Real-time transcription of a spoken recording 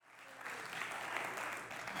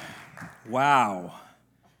Wow.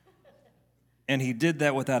 And he did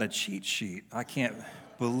that without a cheat sheet. I can't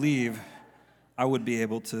believe I would be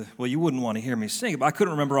able to, well, you wouldn't want to hear me sing, but I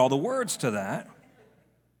couldn't remember all the words to that.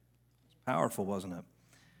 Powerful, wasn't it?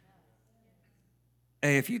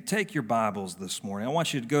 Hey, if you take your Bibles this morning, I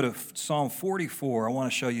want you to go to Psalm 44. I want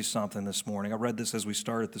to show you something this morning. I read this as we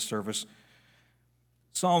started the service.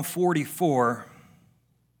 Psalm 44,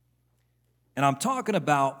 and I'm talking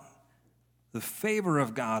about the favor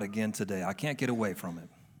of God again today. I can't get away from it.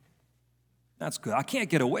 That's good. I can't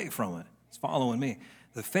get away from it. It's following me.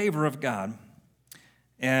 The favor of God.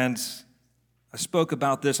 And I spoke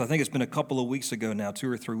about this, I think it's been a couple of weeks ago now,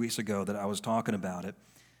 2 or 3 weeks ago that I was talking about it.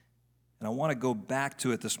 And I want to go back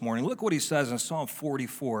to it this morning. Look what he says in Psalm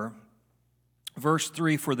 44, verse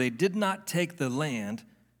 3, "For they did not take the land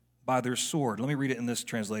by their sword." Let me read it in this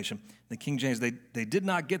translation. The King James, they did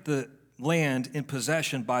not get the land in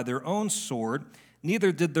possession by their own sword,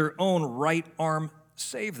 neither did their own right arm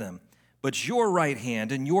save them. But your right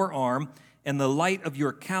hand and your arm and the light of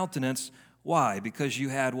your countenance, why? Because you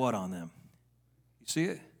had what on them? You see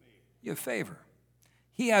it? You have favor.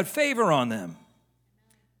 He had favor on them.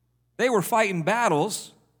 They were fighting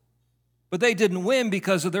battles, but they didn't win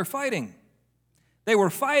because of their fighting. They were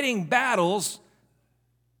fighting battles,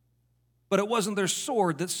 but it wasn't their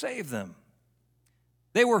sword that saved them.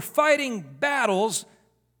 They were fighting battles,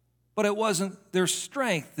 but it wasn't their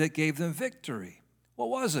strength that gave them victory. What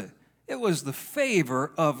was it? It was the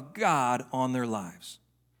favor of God on their lives.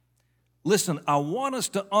 Listen, I want us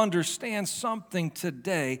to understand something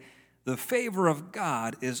today. The favor of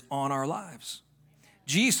God is on our lives.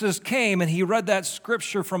 Jesus came and he read that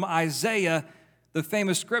scripture from Isaiah, the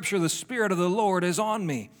famous scripture, "The Spirit of the Lord is on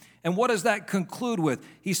me." And what does that conclude with?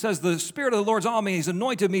 He says, "The Spirit of the Lord's on me. He's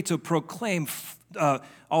anointed me to proclaim,"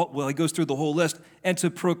 he goes through the whole list, "and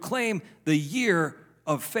to proclaim the year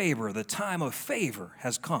of favor." The time of favor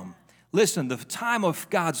has come. Listen, the time of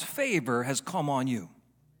God's favor has come on you.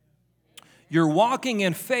 You're walking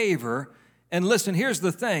in favor, and listen, here's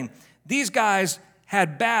the thing. These guys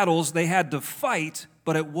had battles they had to fight,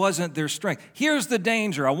 but it wasn't their strength. Here's the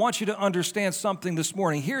danger. I want you to understand something this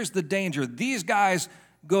morning. Here's the danger. These guys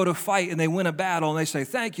go to fight, and they win a battle, and they say,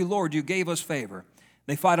 "Thank you, Lord, you gave us favor."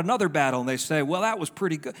 They fight another battle, and they say, "Well, that was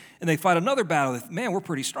pretty good." And they fight another battle. "Man, we're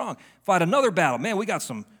pretty strong." Fight another battle. "Man, we got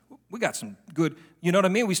some good," you know what I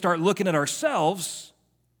mean? We start looking at ourselves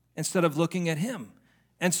instead of looking at him.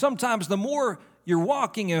 And sometimes the more you're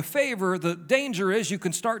walking in favor, the danger is you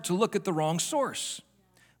can start to look at the wrong source.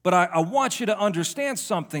 But I want you to understand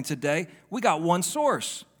something today. We got one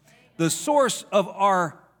source. The source of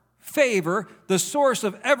our favor, the source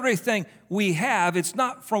of everything we have, it's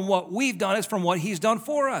not from what we've done, it's from what he's done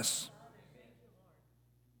for us.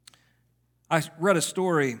 I read a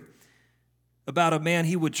story about a man.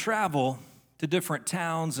 He would travel to different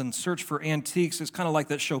towns and search for antiques. It's kind of like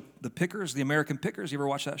that show, The Pickers, The American Pickers. You ever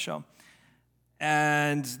watch that show?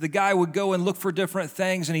 And the guy would go and look for different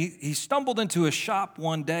things, and he stumbled into a shop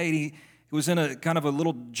one day. He was in a kind of a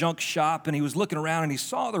little junk shop, and he was looking around, and he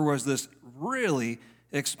saw there was this really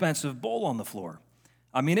expensive bowl on the floor.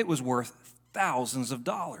 I mean, it was worth thousands of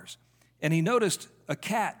dollars. And he noticed a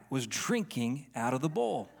cat was drinking out of the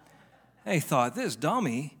bowl. And he thought, this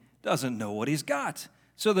dummy doesn't know what he's got.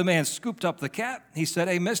 So the man scooped up the cat. He said,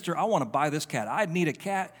 "Hey, mister, I want to buy this cat. I need a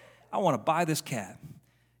cat. I want to buy this cat."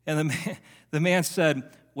 And the man said,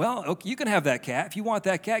 "Well, okay, you can have that cat. If you want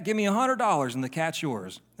that cat, give me $100 and the cat's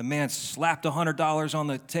yours." The man slapped $100 on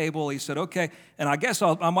the table. He said, "Okay, and I guess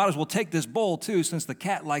I might as well take this bowl too, since the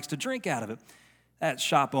cat likes to drink out of it." That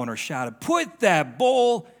shop owner shouted, "Put that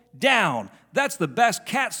bowl down. That's the best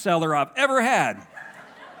cat seller I've ever had."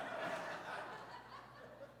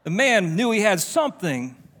 The man knew he had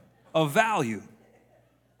something of value.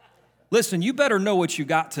 Listen, you better know what you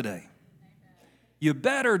got today. You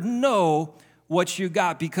better know what you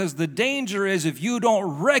got, because the danger is if you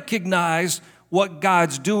don't recognize what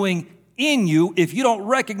God's doing in you, if you don't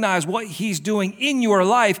recognize what he's doing in your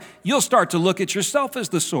life, you'll start to look at yourself as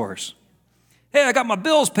the source. "Hey, I got my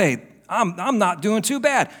bills paid. I'm not doing too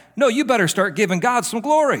bad." No, you better start giving God some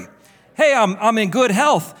glory. "Hey, I'm in good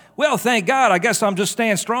health. Well, thank God. I guess I'm just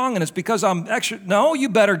staying strong, and it's because I'm extra." No, you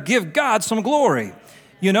better give God some glory.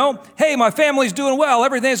 You know, "Hey, my family's doing well.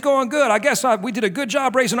 Everything's going good. I guess we did a good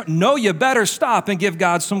job raising." No, you better stop and give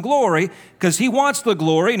God some glory, because he wants the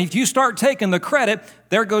glory. And if you start taking the credit,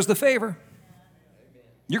 there goes the favor.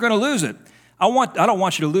 You're going to lose it. I don't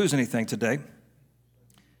want you to lose anything today.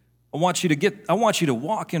 I want you to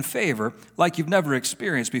walk in favor like you've never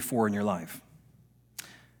experienced before in your life.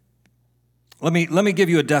 Let me give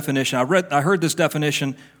you a definition. I heard this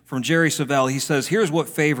definition from Jerry Savelle. He says, here's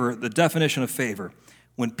what the definition of favor.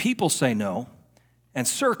 When people say no and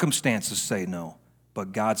circumstances say no,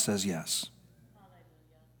 but God says yes.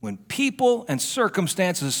 When people and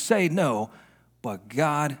circumstances say no, but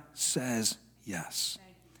God says yes.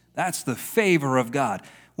 That's the favor of God.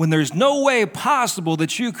 When there's no way possible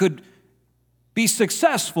that you could be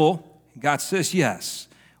successful, God says yes.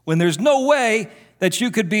 When there's no way that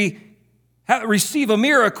you could receive a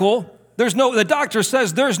miracle, the doctor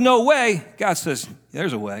says there's no way, God says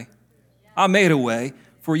there's a way. I made a way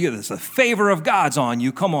for you. The favor of God's on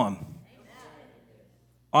you. Come on.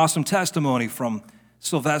 Awesome testimony from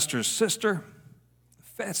Sylvester's sister.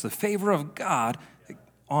 It's the favor of God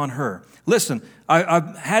on her. Listen,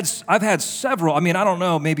 I've had several, I don't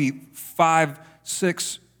know, maybe 5,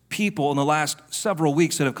 6 people in the last several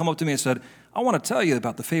weeks that have come up to me and said, I want to tell you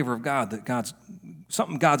about the favor of God,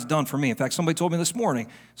 something God's done for me. In fact, somebody told me this morning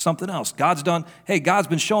something else. God's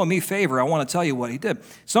been showing me favor. I want to tell you what he did.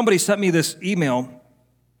 Somebody sent me this email.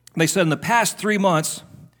 They said in the past 3 months,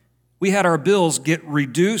 we had our bills get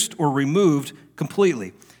reduced or removed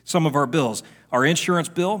completely. Some of our bills. Our insurance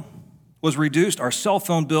bill was reduced. Our cell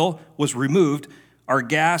phone bill was removed. Our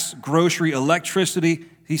gas, grocery, electricity.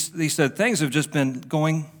 He said things have just been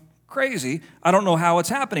going crazy. I don't know how it's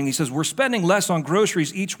happening. He says, we're spending less on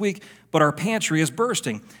groceries each week, but our pantry is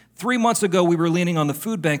bursting. 3 months ago, we were leaning on the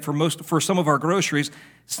food bank for some of our groceries.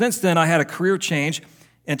 Since then, I had a career change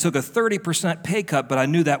and took a 30% pay cut, but I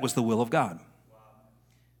knew that was the will of God.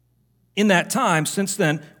 In that time, since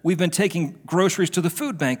then, we've been taking groceries to the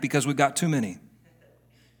food bank because we've got too many.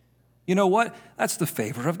 You know what? That's the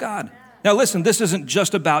favor of God. Now listen, this isn't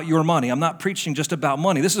just about your money. I'm not preaching just about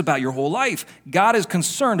money. This is about your whole life. God is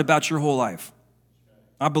concerned about your whole life.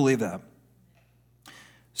 I believe that.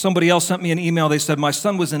 Somebody else sent me an email. They said, my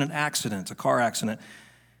son was in an accident, a car accident.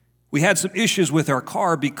 We had some issues with our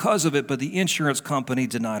car because of it, but the insurance company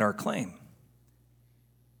denied our claim.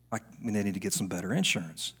 They need to get some better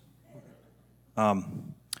insurance.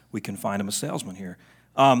 We can find him a salesman here.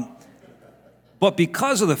 But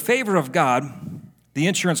because of the favor of God, the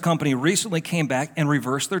insurance company recently came back and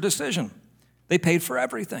reversed their decision. They paid for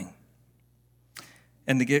everything.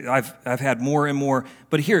 And I've had more and more.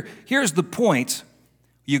 But here's the point.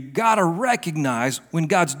 You got to recognize when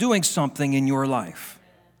God's doing something in your life.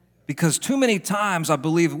 Because too many times, I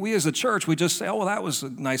believe, we as a church, we just say, oh, well, that was a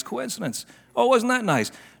nice coincidence. Oh, wasn't that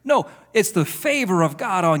nice? No, it's the favor of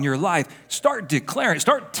God on your life. Start declaring,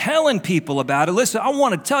 start telling people about it. Listen, I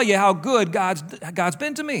want to tell you how good God's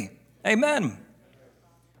been to me. Amen.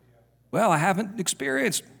 Well, I haven't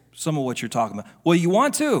experienced some of what you're talking about. Well, you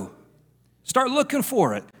want to. Start looking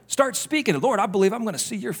for it. Start speaking it. Lord, I believe I'm going to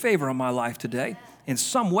see your favor on my life today. In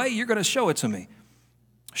some way, you're going to show it to me.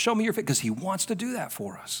 Show me your favor, because he wants to do that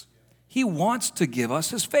for us. He wants to give us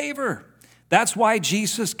his favor. That's why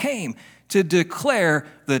Jesus came, to declare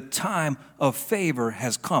the time of favor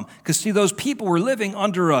has come. Because see, those people were living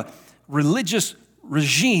under a religious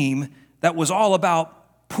regime that was all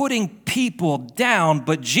about putting people down,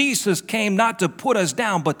 but Jesus came not to put us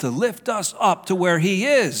down, but to lift us up to where he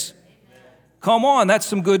is. Amen. Come on, that's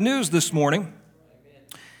some good news this morning. Amen.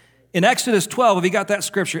 In Exodus 12, have you got that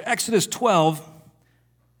scripture? Exodus 12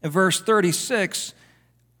 and verse 36,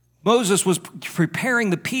 Moses was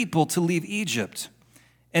preparing the people to leave Egypt.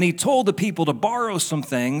 And he told the people to borrow some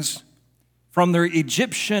things from their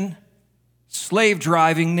Egyptian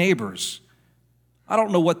slave-driving neighbors. I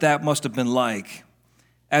don't know what that must have been like.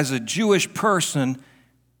 As a Jewish person,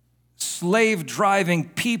 slave-driving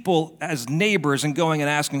people as neighbors and going and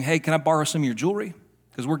asking, hey, can I borrow some of your jewelry?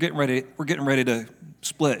 Because we're getting ready to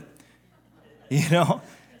split. You know?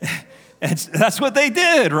 And that's what they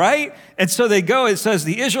did, right? And so they go, it says,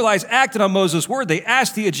 the Israelites acted on Moses' word. They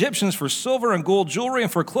asked the Egyptians for silver and gold jewelry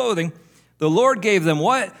and for clothing. The Lord gave them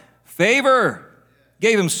what? Favor.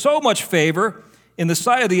 Gave them so much favor in the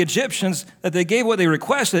sight of the Egyptians that they gave what they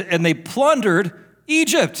requested, and they plundered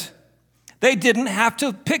Egypt. They didn't have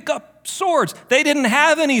to pick up swords. They didn't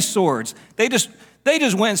have any swords. They just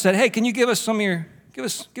went and said, hey, can you give us some of your, give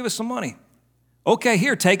us some money? Okay,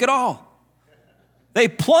 here, take it all. They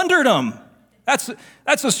plundered them. That's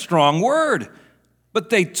a strong word. But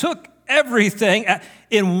they took everything.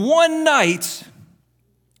 In one night,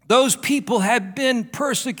 those people had been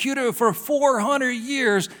persecuted for 400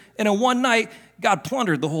 years, and in one night, God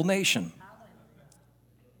plundered the whole nation.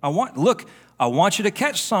 I want you to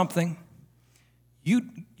catch something.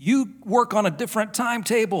 You work on a different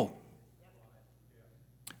timetable.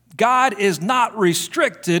 God is not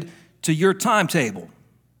restricted to your timetable.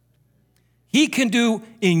 He can do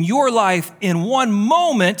in your life in one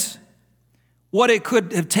moment what it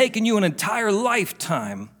could have taken you an entire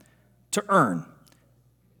lifetime to earn.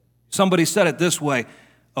 Somebody said it this way,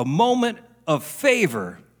 a moment of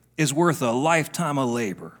favor is worth a lifetime of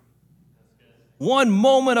labor. One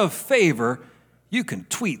moment of favor, you can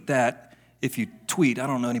tweet that. If you tweet, I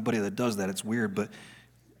don't know anybody that does that, it's weird, but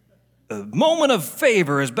a moment of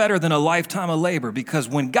favor is better than a lifetime of labor, because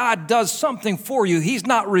when God does something for you, he's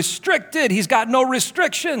not restricted. He's got no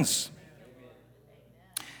restrictions.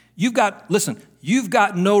 You've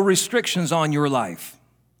got no restrictions on your life.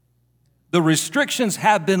 The restrictions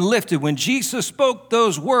have been lifted. When Jesus spoke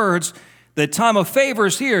those words, the time of favor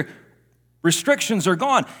is here, restrictions are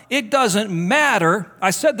gone. It doesn't matter,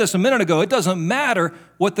 I said this a minute ago, it doesn't matter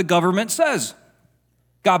what the government says.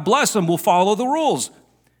 God bless them, we'll follow the rules.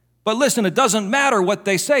 But listen, it doesn't matter what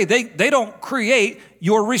they say. They don't create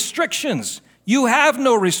your restrictions. You have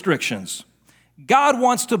no restrictions. God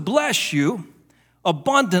wants to bless you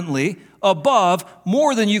abundantly, above,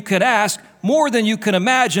 more than you could ask, more than you can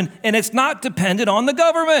imagine, and it's not dependent on the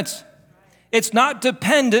government. It's not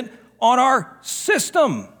dependent on our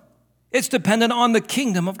system. It's dependent on the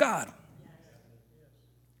kingdom of God.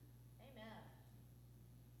 Amen.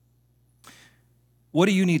 What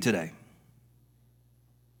do you need today?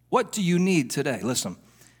 What do you need today? Listen,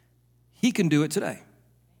 he can do it today.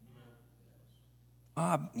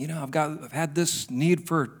 I've had this need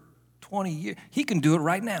for 20 years. He can do it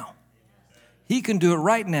right now. He can do it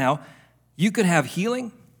right now. You could have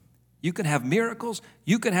healing. You could have miracles.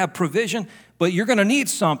 You could have provision, but you're going to need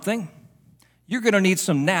something. You're going to need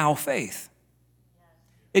some now faith.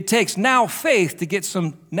 It takes now faith to get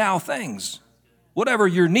some now things. Whatever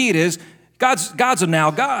your need is, God's a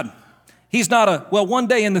now God. He's not one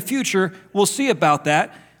day in the future, we'll see about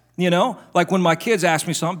that. You know, like when my kids ask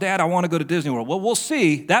me something, Dad, I want to go to Disney World. Well, we'll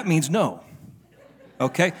see. That means no.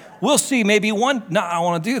 Okay? We'll see maybe one. No, I don't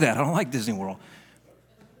want to do that. I don't like Disney World.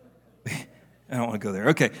 I don't want to go there.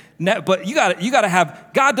 Okay. Now, but you got to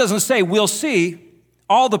have, God doesn't say we'll see.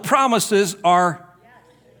 All the promises are,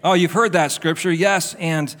 oh, you've heard that scripture, yes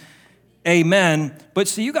and amen. But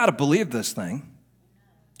see, you got to believe this thing.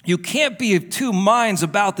 You can't be of two minds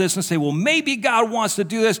about this and say, well, maybe God wants to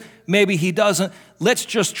do this, maybe he doesn't. Let's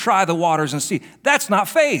just try the waters and see. That's not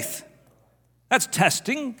faith. That's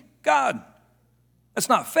testing God. That's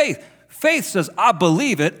not faith. Faith says, I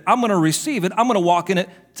believe it, I'm going to receive it, I'm going to walk in it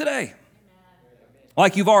today.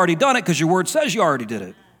 Like you've already done it because your word says you already did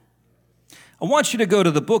it. I want you to go to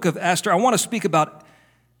the book of Esther. I want to speak about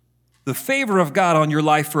the favor of God on your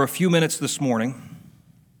life for a few minutes this morning.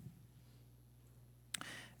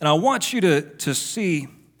 And I want you to see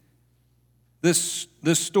this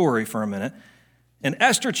story for a minute. In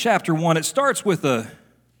Esther chapter 1, it starts with a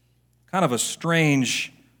kind of a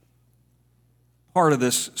strange part of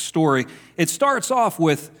this story. It starts off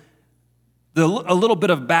with a little bit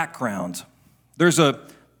of background. There's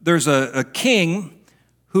a king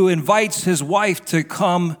who invites his wife to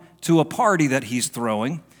come to a party that he's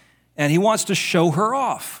throwing, and he wants to show her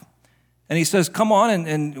off. And he says, come on,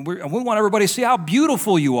 and we want everybody to see how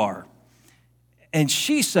beautiful you are. And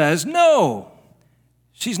she says, no,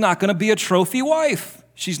 she's not going to be a trophy wife.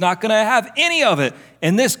 She's not going to have any of it.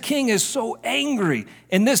 And this king is so angry,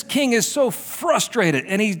 and this king is so frustrated,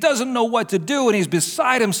 and he doesn't know what to do, and he's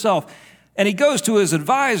beside himself. And he goes to his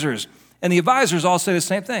advisors, and the advisors all say the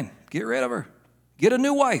same thing. Get rid of her. Get a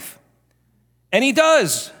new wife. And he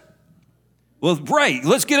does. Well, right,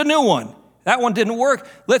 let's get a new one. That one didn't work.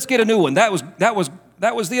 Let's get a new one. That was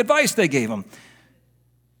the advice they gave him.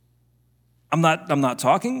 I'm not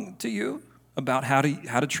talking to you about how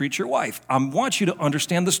to treat your wife. I want you to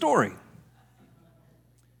understand the story.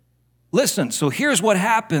 Listen, so here's what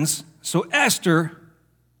happens. So Esther,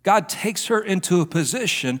 God takes her into a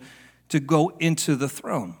position to go into the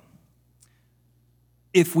throne.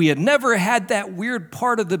 If we had never had that weird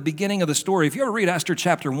part of the beginning of the story, if you ever read Esther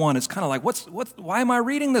chapter 1, it's kind of like, why am I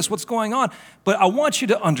reading this? What's going on? But I want you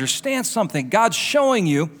to understand something. God's showing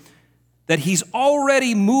you that he's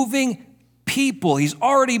already moving people. He's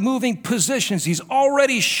already moving positions. He's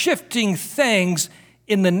already shifting things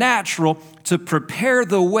in the natural to prepare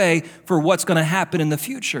the way for what's going to happen in the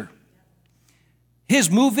future.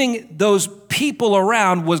 His moving those people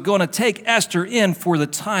around was going to take Esther in for the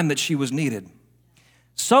time that she was needed.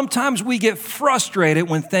 Sometimes we get frustrated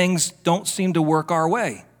when things don't seem to work our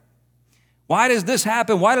way. Why does this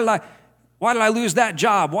happen? Why did I lose that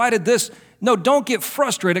job? Why did this? No, don't get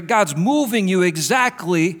frustrated. God's moving you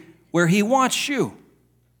exactly where he wants you.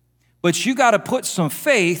 But you got to put some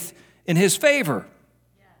faith in his favor.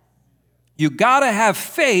 You got to have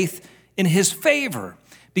faith in his favor,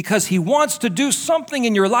 because he wants to do something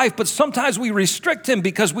in your life, but sometimes we restrict him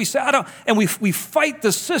because we say, I don't, and we fight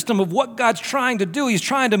the system of what God's trying to do. He's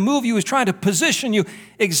trying to move you. He's trying to position you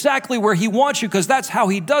exactly where he wants you, because that's how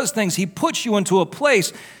he does things. He puts you into a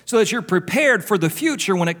place so that you're prepared for the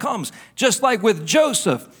future when it comes. Just like with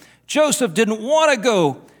Joseph. Joseph didn't want to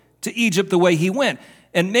go to Egypt the way he went.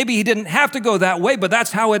 And maybe he didn't have to go that way, but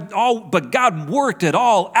that's how but God worked it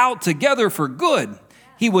all out together for good.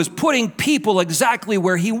 He was putting people exactly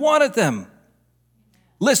where he wanted them.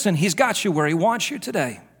 Listen, he's got you where he wants you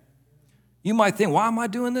today. You might think, why am I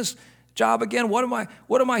doing this job again? What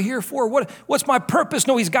am I here for? What's my purpose?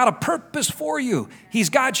 No, he's got a purpose for you. He's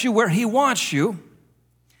got you where he wants you,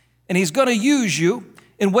 and he's going to use you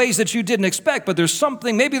in ways that you didn't expect, but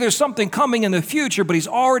maybe there's something coming in the future, but he's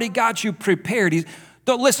already got you prepared.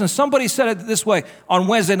 Listen, somebody said it this way on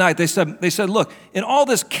Wednesday night. They said, look, in all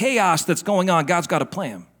this chaos that's going on, God's got a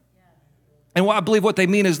plan. And I believe what they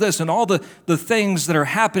mean is this: in all the things that are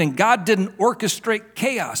happening, God didn't orchestrate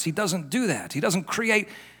chaos. He doesn't do that. He doesn't create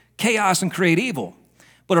chaos and create evil.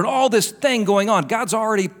 But in all this thing going on, God's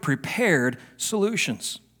already prepared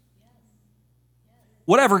solutions.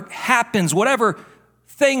 Whatever happens, whatever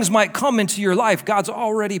things might come into your life, God's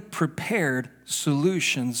already prepared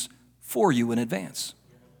solutions for you in advance.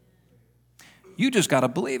 You just got to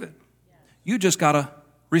believe it. You just got to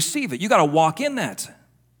receive it. You got to walk in that.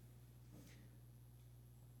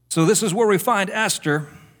 So this is where we find Esther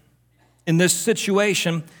in this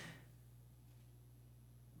situation.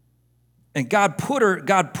 And God put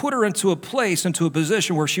her into a place, into a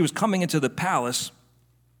position where she was coming into the palace.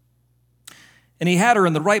 And he had her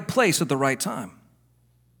in the right place at the right time.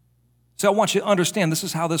 So I want you to understand, this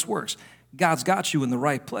is how this works. God's got you in the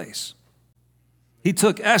right place. He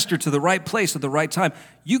took Esther to the right place at the right time.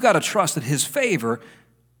 You got to trust that his favor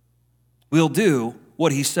will do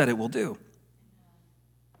what he said it will do.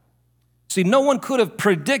 See, no one could have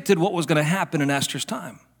predicted what was going to happen in Esther's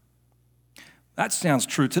time. That sounds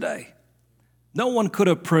true today. No one could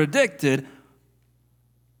have predicted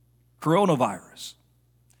coronavirus.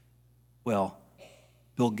 Well,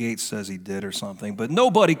 Bill Gates says he did or something, but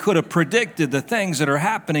nobody could have predicted the things that are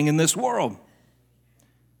happening in this world.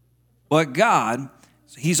 But God,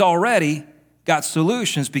 he's already got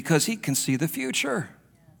solutions because he can see the future.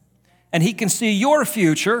 And he can see your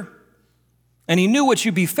future, and he knew what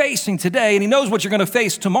you'd be facing today, and he knows what you're going to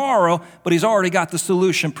face tomorrow, but he's already got the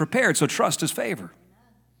solution prepared, so trust his favor.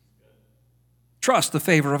 Trust the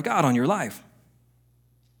favor of God on your life.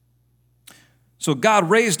 So God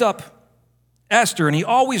raised up Esther, and he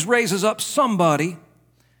always raises up somebody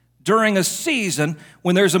during a season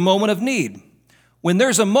when there's a moment of need. When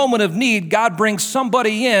there's a moment of need, God brings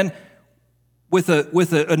somebody in with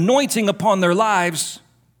an anointing upon their lives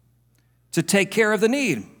to take care of the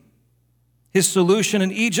need. His solution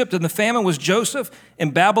in Egypt and the famine was Joseph.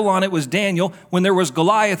 In Babylon, it was Daniel. When there was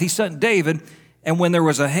Goliath, he sent David. And when there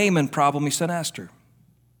was a Haman problem, he sent Esther.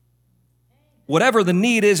 Whatever the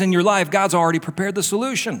need is in your life, God's already prepared the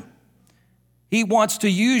solution. He wants to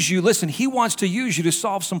use you. Listen, he wants to use you to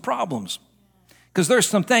solve some problems. Because there's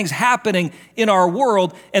some things happening in our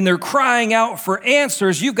world, and they're crying out for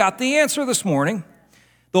answers. You've got the answer this morning.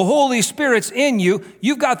 The Holy Spirit's in you.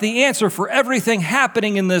 You've got the answer for everything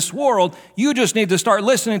happening in this world. You just need to start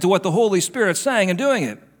listening to what the Holy Spirit's saying and doing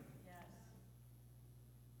it.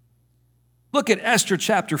 Look at Esther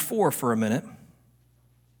chapter 4 for a minute.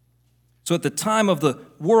 So at the time of the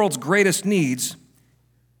world's greatest needs,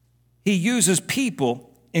 he uses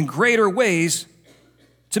people in greater ways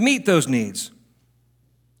to meet those needs.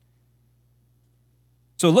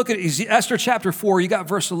 So look at Esther chapter 4, you got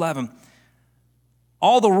verse 11.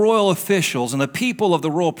 All the royal officials and the people of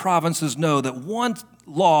the royal provinces know that one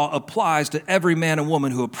law applies to every man and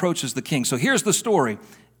woman who approaches the king. So here's the story.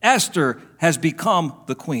 Esther has become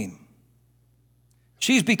the queen.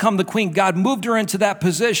 She's become the queen. God moved her into that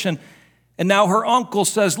position. And now her uncle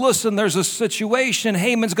says, listen, there's a situation.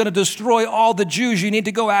 Haman's going to destroy all the Jews. You need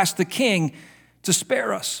to go ask the king to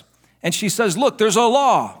spare us. And she says, look, there's a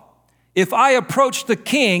law. If I approach the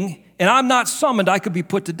king and I'm not summoned, I could be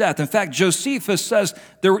put to death. In fact, Josephus says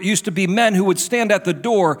there used to be men who would stand at the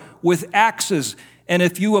door with axes. And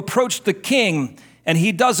if you approach the king and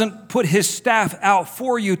he doesn't put his staff out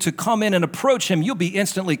for you to come in and approach him, you'll be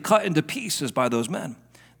instantly cut into pieces by those men.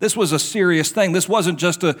 This was a serious thing. This wasn't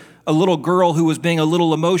just a little girl who was being a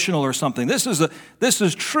little emotional or something. This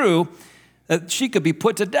is true that she could be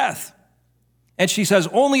put to death. And she says,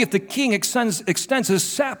 only if the king extends his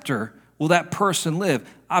scepter will that person live.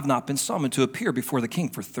 I've not been summoned to appear before the king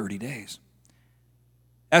for 30 days.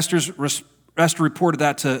 Esther reported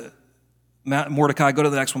that to Mordecai. Go to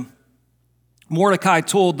the next one. Mordecai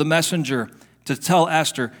told the messenger to tell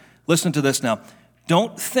Esther, listen to this now,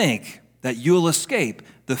 don't think that you'll escape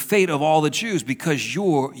the fate of all the Jews because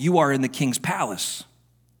you are in the king's palace.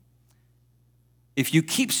 If you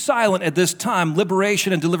keep silent at this time,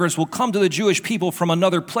 liberation and deliverance will come to the Jewish people from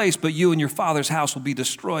another place, but you and your father's house will be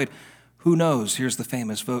destroyed. Who knows? Here's the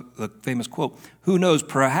famous quote. Who knows?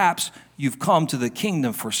 Perhaps you've come to the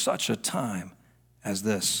kingdom for such a time as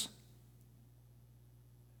this.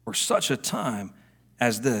 For such a time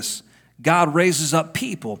as this. God raises up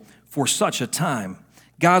people for such a time.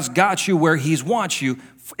 God's got you where He wants you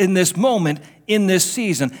in this moment, in this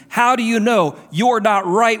season. How do you know you're not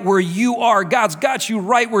right where you are? God's got you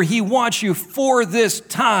right where He wants you for this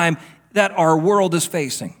time that our world is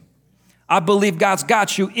facing. I believe God's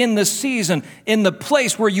got you in the season, in the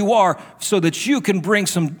place where you are, so that you can bring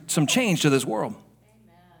some change to this world.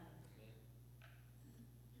 Amen.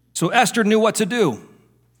 So Esther knew what to do.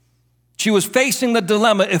 She was facing the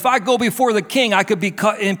dilemma. If I go before the king, I could be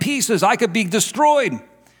cut in pieces. I could be destroyed.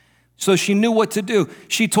 So she knew what to do.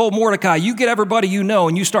 She told Mordecai, you get everybody you know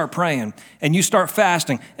and you start praying and you start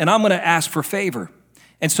fasting and I'm going to ask for favor.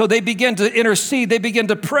 And so they began to intercede. They began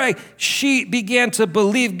to pray. She began to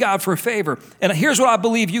believe God for favor. And here's what I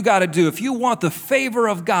believe you got to do. If you want the favor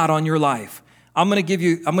of God on your life, I'm going to give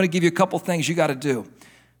you a couple things you got to do.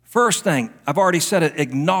 First thing, I've already said it,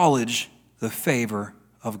 acknowledge the favor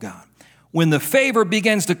of God. When the favor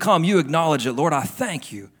begins to come, you acknowledge it. Lord, I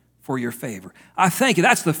thank you for your favor. I thank you.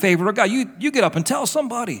 That's the favor of God. You get up and tell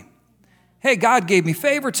somebody, hey, God gave me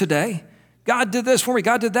favor today. God did this for me.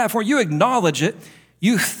 God did that for me. You acknowledge it.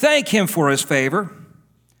 You thank Him for His favor,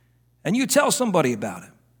 and you tell somebody about it.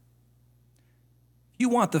 You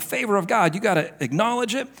want the favor of God, you got to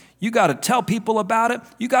acknowledge it. You got to tell people about it.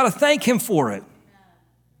 You got to thank Him for it.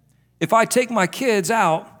 If I take my kids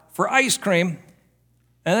out for ice cream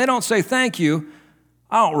and they don't say thank you,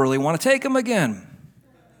 I don't really want to take them again.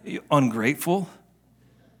 You ungrateful.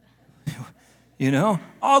 You know,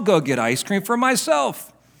 I'll go get ice cream for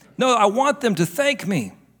myself. No, I want them to thank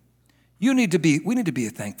me. We need to be a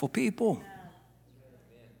thankful people.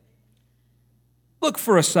 Look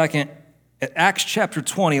for a second at Acts chapter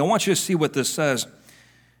 20. I want you to see what this says.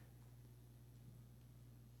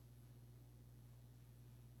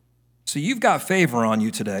 So you've got favor on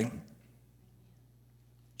you today.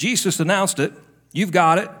 Jesus announced it. You've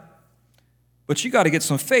got it. But you got to get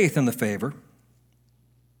some faith in the favor.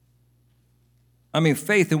 I mean,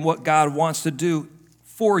 faith in what God wants to do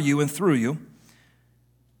for you and through you.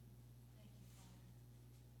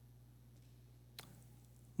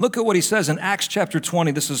 Look at what he says in Acts chapter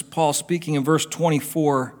 20. This is Paul speaking in verse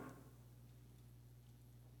 24.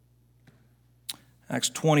 Acts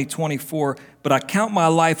 20:24. But I count my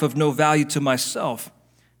life of no value to myself,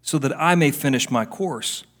 so that I may finish my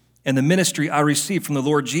course and the ministry I received from the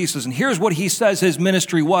Lord Jesus. And here's what he says his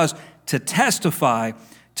ministry was: to testify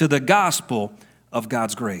to the gospel of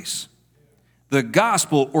God's grace. The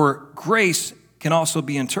gospel, or grace, can also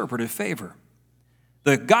be interpreted favor.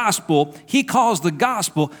 The gospel, he calls the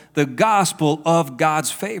gospel of God's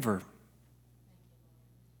favor.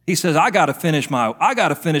 He says, I got to finish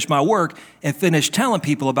my work and finish telling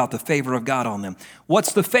people about the favor of God on them.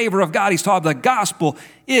 What's the favor of God? He's talking about the gospel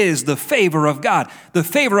is the favor of God. The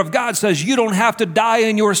favor of God says you don't have to die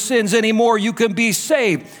in your sins anymore. You can be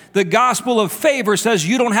saved. The gospel of favor says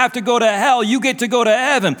you don't have to go to hell. You get to go to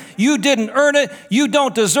heaven. You didn't earn it. You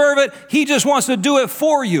don't deserve it. He just wants to do it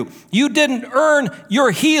for you. You didn't earn your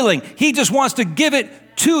healing. He just wants to give it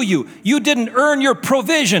to you. You didn't earn your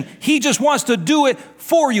provision. He just wants to do it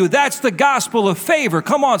for you. That's the gospel of favor.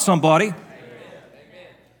 Come on, somebody. Amen.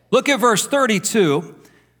 Look at verse 32.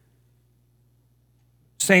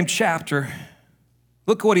 Same chapter.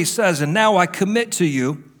 Look what he says. And now I commit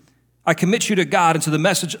you to God and to the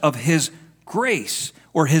message of His grace,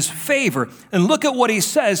 or His favor. And look at what he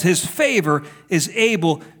says His favor is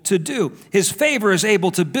able to do. His favor is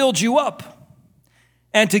able to build you up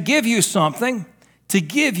and to give you something, to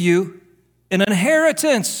give you an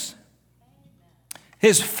inheritance.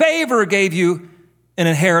 His favor gave you an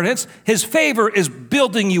inheritance. His favor is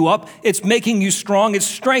building you up. It's making you strong. It's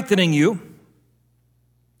strengthening you.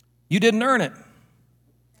 You didn't earn it.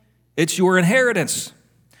 It's your inheritance.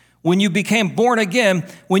 When you became born again,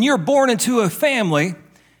 when you're born into a family,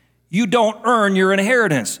 you don't earn your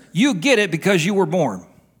inheritance. You get it because you were born.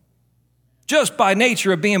 Just by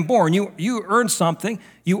nature of being born, you earned something.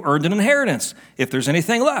 You earned an inheritance. If there's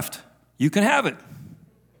anything left, you can have it.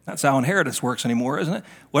 That's how inheritance works anymore, isn't it?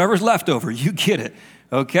 Whatever's left over, you get it,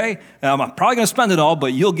 okay? Now, I'm probably going to spend it all,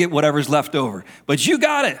 but you'll get whatever's left over. But you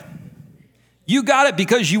got it. You got it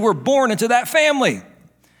because you were born into that family.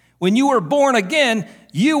 When you were born again,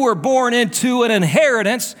 you were born into an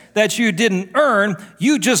inheritance that you didn't earn.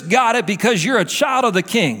 You just got it because you're a child of the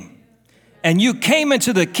King. And you came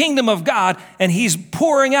into the kingdom of God, and he's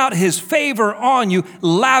pouring out his favor on you,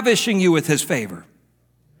 lavishing you with his favor,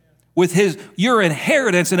 with your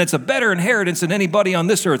inheritance, and it's a better inheritance than anybody on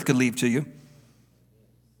this earth could leave to you.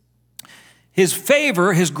 His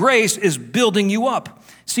favor, his grace is building you up.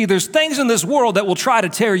 See, there's things in this world that will try to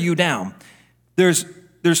tear you down. There's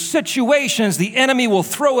situations the enemy will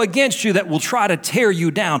throw against you that will try to tear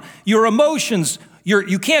you down. Your emotions,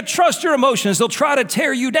 you can't trust your emotions. They'll try to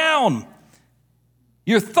tear you down.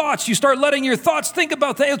 Your thoughts, you start letting your thoughts think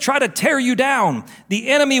about things, they'll try to tear you down. The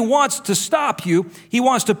enemy wants to stop you. He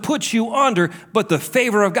wants to put you under, but the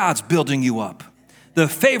favor of God's building you up. The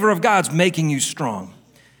favor of God's making you strong.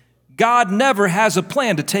 God never has a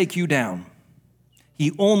plan to take you down.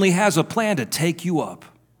 He only has a plan to take you up.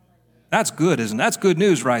 That's good, isn't it? That's good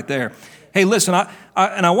news right there. Hey, listen,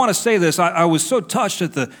 I want to say this. I was so touched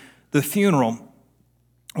at the funeral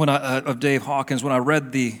of Dave Hawkins when I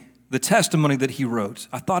read the testimony that he wrote.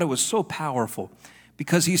 I thought it was so powerful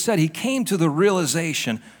because he said he came to the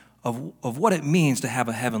realization of what it means to have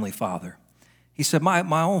a heavenly father. He said,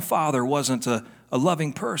 my own father wasn't a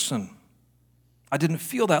loving person. I didn't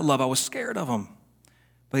feel that love. I was scared of him.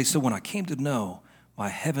 But he said, when I came to know my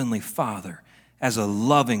heavenly Father as a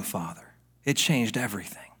loving Father, it changed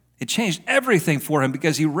everything. It changed everything for him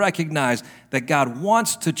because he recognized that God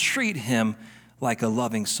wants to treat him like a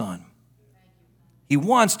loving son. He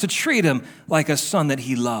wants to treat him like a son that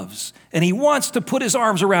he loves. And he wants to put his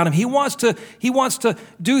arms around him. He wants to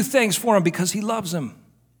do things for him because he loves him.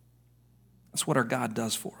 That's what our God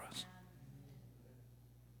does for us.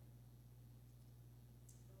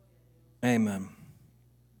 Amen.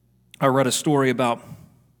 I read a story about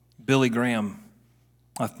Billy Graham.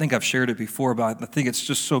 I think I've shared it before, but I think it's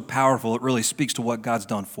just so powerful. It really speaks to what God's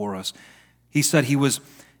done for us. He said he was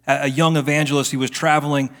a young evangelist. He was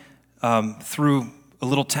traveling through a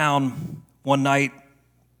little town one night,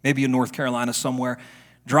 maybe in North Carolina somewhere,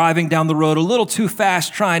 driving down the road a little too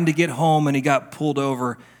fast, trying to get home, and he got pulled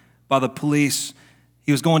over by the police.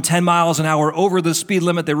 He was going 10 miles an hour over the speed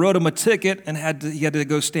limit. They wrote him a ticket, and he had to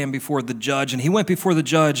go stand before the judge. And he went before the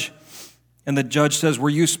judge, and the judge says, "Were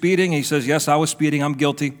you speeding?" And he says, "Yes, I was speeding. I'm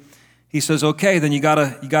guilty." He says, "Okay, then you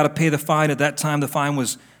gotta pay the fine." At that time, the fine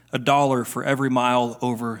was $1 for every mile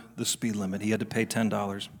over the speed limit. He had to pay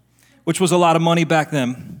 $10, which was a lot of money back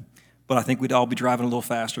then. But I think we'd all be driving a little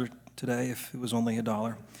faster today if it was only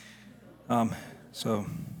 $1. So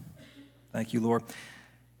thank you, Lord.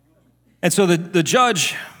 And so the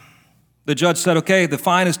judge said, "Okay, the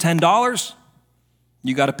fine is $10.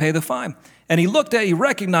 You got to pay the fine." And he looked at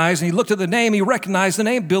the name, he recognized the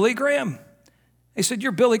name Billy Graham. He said,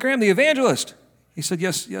 "You're Billy Graham, the evangelist." He said,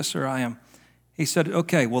 Yes, sir, I am." He said,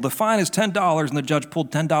 "Okay, well, the fine is $10, and the judge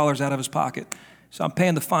pulled $10 out of his pocket. So I'm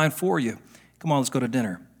paying the fine for you. Come on, let's go to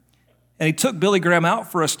dinner." And he took Billy Graham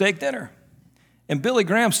out for a steak dinner. And Billy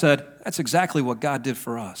Graham said, "That's exactly what God did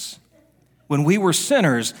for us. When we were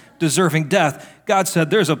sinners deserving death, God said,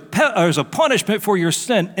 there's a punishment for your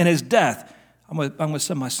sin, and his death. I'm going to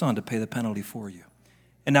send my son to pay the penalty for you.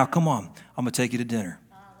 And now come on, I'm going to take you to dinner.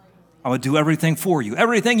 I'm going to do everything for you.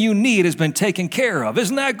 Everything you need has been taken care of."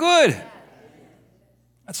 Isn't that good?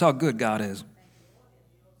 That's how good God is.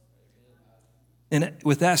 And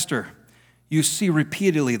with Esther, you see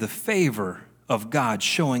repeatedly the favor of God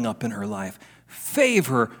showing up in her life.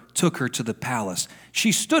 Favor took her to the palace.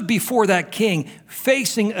 She stood before that king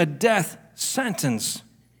facing a death sentence.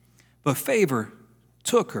 But favor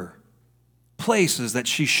took her places that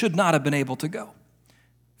she should not have been able to go.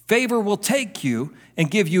 Favor will take you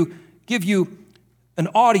and give you an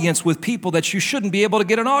audience with people that you shouldn't be able to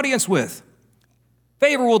get an audience with.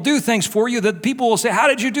 Favor will do things for you that people will say, "How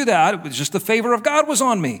did you do that?" It was just the favor of God was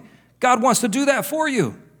on me. God wants to do that for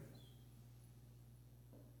you.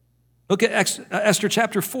 Look at Esther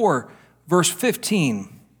chapter 4, verse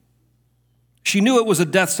 15. She knew it was a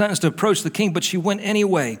death sentence to approach the king, but she went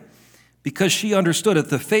anyway because she understood it.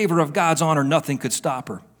 The favor of God's on her, nothing could stop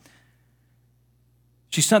her.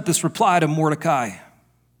 She sent this reply to Mordecai.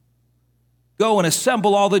 "Go and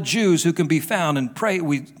assemble all the Jews who can be found and pray."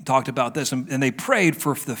 We talked about this, and they prayed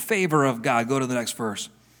for the favor of God. Go to the next verse.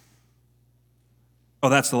 Oh,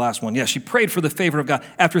 that's the last one. Yeah, she prayed for the favor of God.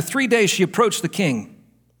 After 3 days, she approached the king.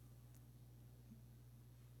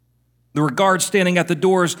 There were guards standing at the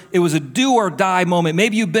doors. It was a do or die moment.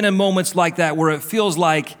 Maybe you've been in moments like that where it feels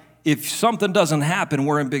like if something doesn't happen,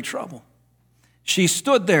 we're in big trouble. She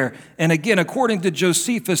stood there, and again, according to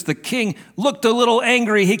Josephus, the king looked a little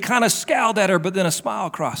angry. He kind of scowled at her, but then a smile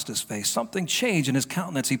crossed his face. Something changed in his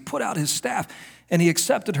countenance. He put out his staff, and he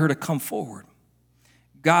accepted her to come forward.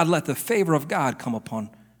 God let the favor of God come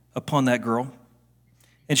upon that girl.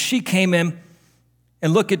 And she came in,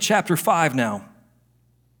 and look at chapter 5 now.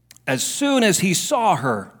 As soon as he saw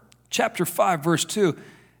her, chapter 5, verse 2,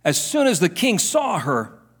 as soon as the king saw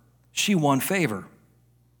her, she won favor.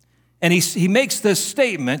 And he makes this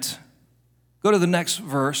statement. Go to the next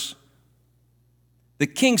verse. The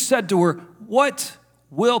king said to her, what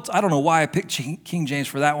wilt, I don't know why I picked King James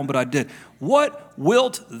for that one, but I did. What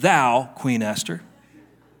wilt thou, Queen Esther?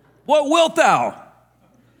 What wilt thou?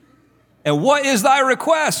 And what is thy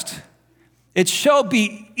request? It shall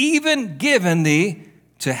be even given thee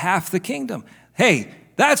to half the kingdom. Hey,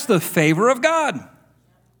 that's the favor of God.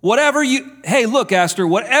 Hey, look, Esther,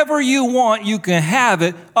 whatever you want, you can have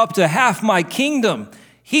it up to half my kingdom.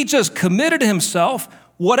 He just committed himself.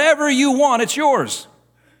 Whatever you want, it's yours.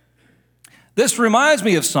 This reminds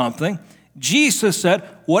me of something. Jesus said,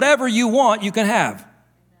 whatever you want, you can have.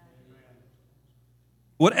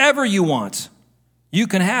 Whatever you want, you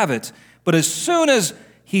can have it. But as soon as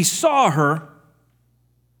he saw her,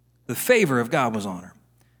 the favor of God was on her.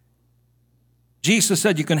 Jesus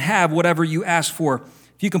said, you can have whatever you ask for.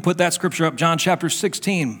 If you can put that scripture up, John chapter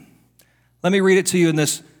 16. Let me read it to you in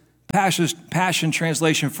this Passion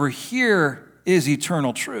translation. For here is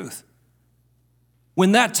eternal truth.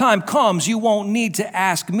 When that time comes, you won't need to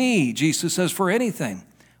ask me, Jesus says, for anything.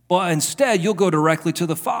 But instead, you'll go directly to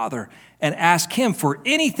the Father and ask him for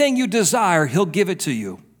anything you desire. He'll give it to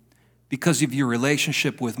you because of your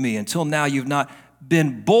relationship with me. Until now, you've not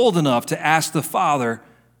been bold enough to ask the Father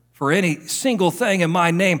for any single thing in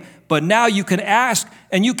my name. But now you can ask,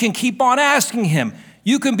 and you can keep on asking him.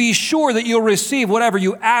 You can be sure that you'll receive whatever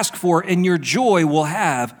you ask for, and your joy will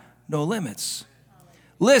have no limits.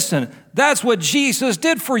 Listen, that's what Jesus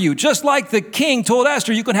did for you. Just like the king told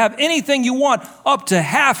Esther, you can have anything you want up to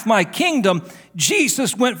half my kingdom.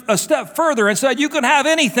 Jesus went a step further and said, you can have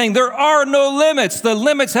anything. There are no limits. The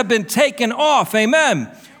limits have been taken off.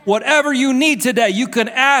 Amen. Whatever you need today, you can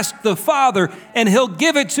ask the Father, and he'll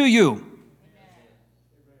give it to you.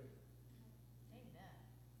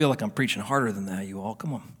 I feel like I'm preaching harder than that, you all.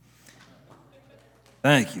 Come on.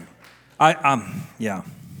 Thank you. Yeah.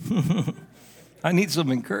 I need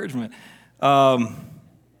some encouragement. Let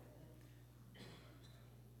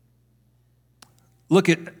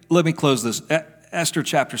me close this. Esther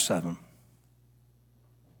chapter 7.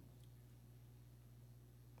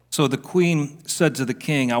 So the queen said to the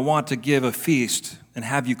king, I want to give a feast and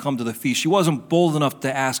have you come to the feast. She wasn't bold enough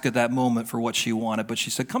to ask at that moment for what she wanted, but she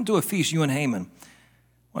said, come to a feast, you and Haman.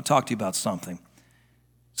 I want to talk to you about something.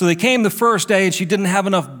 So they came the first day, and she didn't have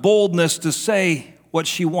enough boldness to say what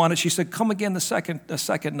she wanted. She said, come again the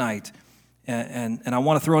second night, and I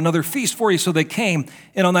want to throw another feast for you. So they came,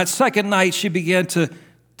 and on that second night, she began to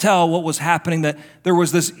tell what was happening, that there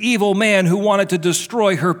was this evil man who wanted to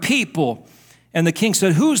destroy her people. And the king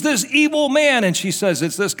said, who's this evil man? And she says,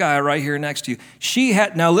 it's this guy right here next to you.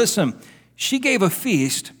 Now listen, she gave a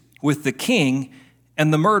feast with the king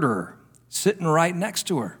and the murderer sitting right next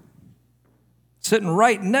to her. Sitting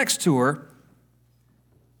right next to her.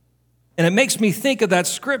 And it makes me think of that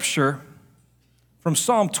scripture from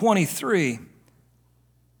Psalm 23.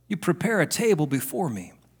 You prepare a table before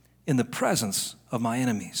me in the presence of my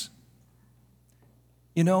enemies.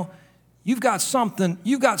 You know, you've got something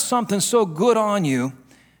so good on you,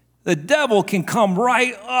 the devil can come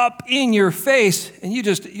right up in your face, and you're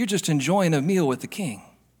just enjoying a meal with the king.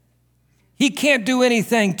 He can't do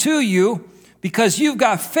anything to you because you've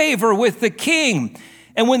got favor with the king.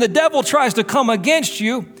 And when the devil tries to come against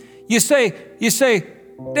you, you say,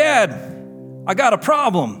 Dad, I got a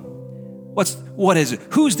problem. What is it?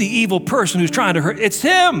 Who's the evil person who's trying to hurt? It's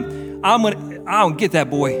him. I'll get that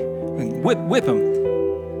boy and whip him.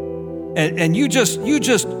 And you just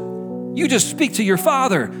speak to your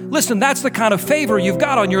Father. Listen, that's the kind of favor you've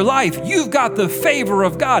got on your life. You've got the favor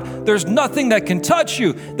of God. There's nothing that can touch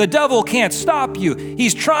you. The devil can't stop you.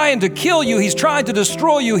 He's trying to kill you. He's trying to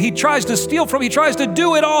destroy you. He tries to steal from you. He tries to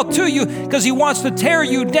do it all to you because he wants to tear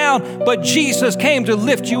you down. But Jesus came to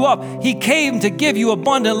lift you up. He came to give you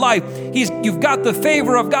abundant life. You've got the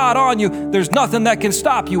favor of God on you. There's nothing that can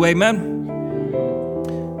stop you. Amen.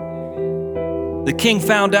 The king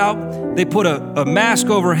found out. They put a mask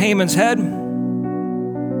over Haman's head. I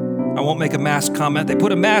won't make a mask comment. They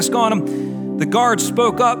put a mask on him. The guards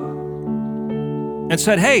spoke up and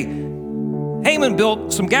said, hey, Haman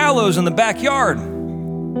built some gallows in the backyard.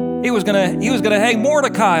 He was gonna hang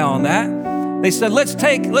Mordecai on that. They said, let's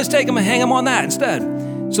take him and hang him on that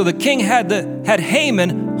instead. So the king had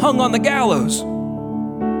Haman hung on the gallows.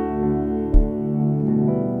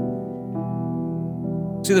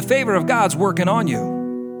 See, the favor of God's working on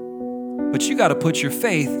you, but you got to put your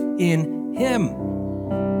faith in him.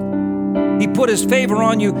 He put his favor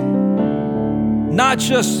on you, not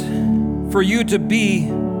just for you to be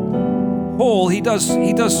whole. He does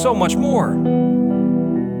so much more.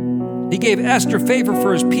 He gave Esther favor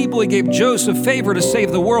for his people. He gave Joseph favor to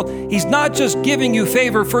save the world. He's not just giving you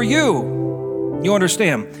favor for you. You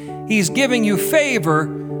understand? He's giving you favor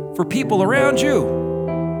for people around you.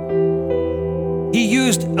 He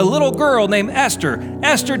used a little girl named Esther.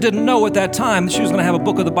 Esther didn't know at that time that she was going to have a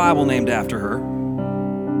book of the Bible named after her.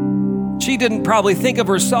 She didn't probably think of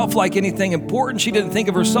herself like anything important. She didn't think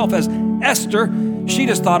of herself as Esther. She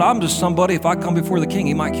just thought, I'm just somebody, if I come before the king,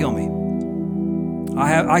 he might kill me.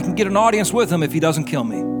 I can get an audience with him if he doesn't kill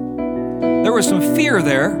me. There was some fear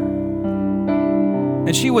there,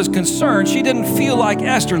 and she was concerned. She didn't feel like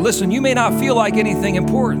Esther. Listen, you may not feel like anything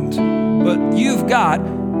important, but you've got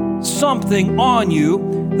something on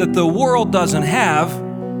you that the world doesn't have,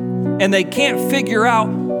 and they can't figure out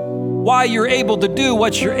why you're able to do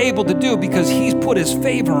what you're able to do because he's put his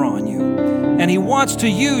favor on you, and he wants to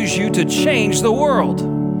use you to change the world.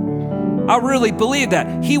 I really believe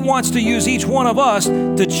that. He wants to use each one of us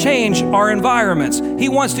to change our environments. He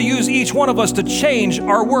wants to use each one of us to change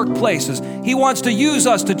our workplaces. He wants to use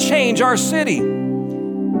us to change our city.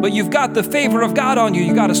 But you've got the favor of God on you.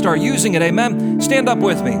 You got to start using it. Amen. Stand up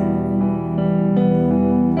with me.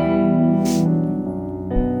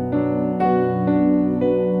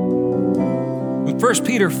 In 1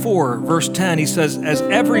 Peter 4, verse 10, he says, as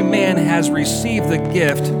every man has received the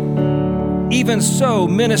gift, even so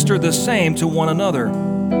minister the same to one another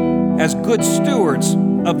as good stewards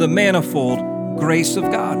of the manifold grace of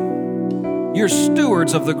God. You're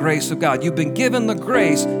stewards of the grace of God. You've been given the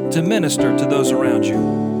grace to minister to those around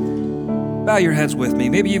you. Bow your heads with me.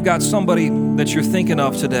 Maybe you've got somebody that you're thinking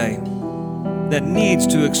of today that needs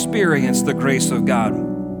to experience the grace of God.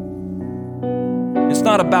 It's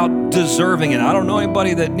not about deserving it. I don't know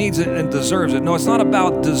anybody that needs it and deserves it. No, it's not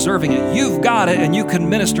about deserving it. You've got it and you can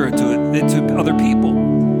minister it to other people.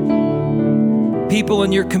 People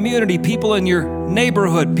in your community, people in your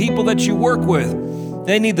neighborhood, people that you work with.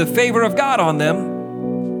 They need the favor of God on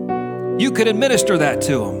them. You can administer that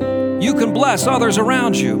to them. You can bless others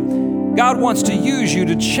around you. God wants to use you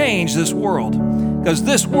to change this world because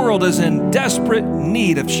this world is in desperate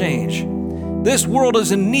need of change. This world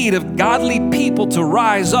is in need of godly people to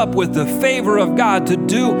rise up with the favor of God to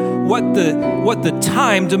do what the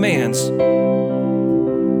time demands.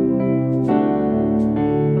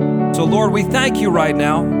 So Lord, we thank you right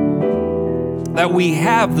now that we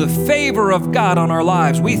have the favor of God on our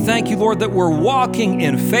lives. We thank you, Lord, that we're walking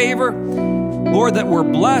in favor. Lord, that we're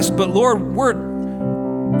blessed, but Lord,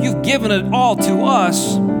 you've given it all to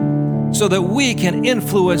us so that we can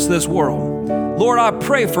influence this world. Lord, I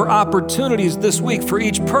pray for opportunities this week for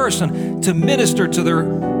each person to minister to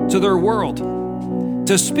their world,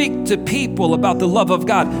 to speak to people about the love of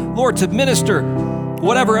God. Lord, to minister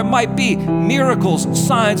whatever it might be, miracles,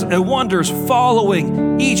 signs, and wonders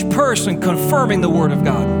following each person, confirming the word of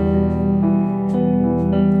God.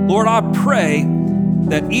 Lord, I pray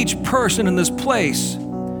that each person in this place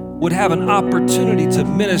would have an opportunity to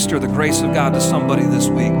minister the grace of God to somebody this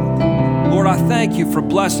week. Lord, I thank you for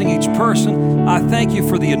blessing each person. I thank you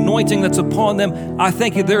for the anointing that's upon them. I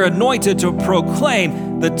thank you they're anointed to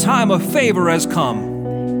proclaim the time of favor has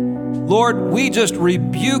come. Lord, we just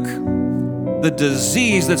rebuke the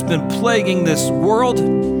disease that's been plaguing this world,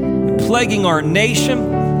 plaguing our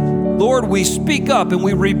nation. Lord, we speak up and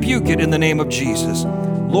we rebuke it in the name of Jesus.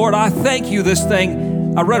 Lord, I thank you this thing.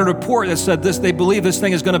 I read a report that said they believe this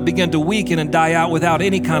thing is going to begin to weaken and die out without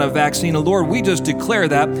any kind of vaccine. And Lord, we just declare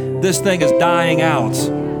that this thing is dying out.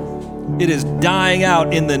 It is dying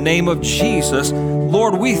out in the name of Jesus.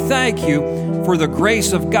 Lord, we thank you for the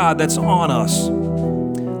grace of God that's on us.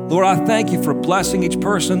 Lord, I thank you for blessing each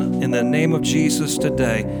person in the name of Jesus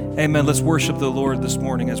today. Amen. Let's worship the Lord this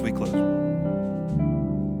morning as we close.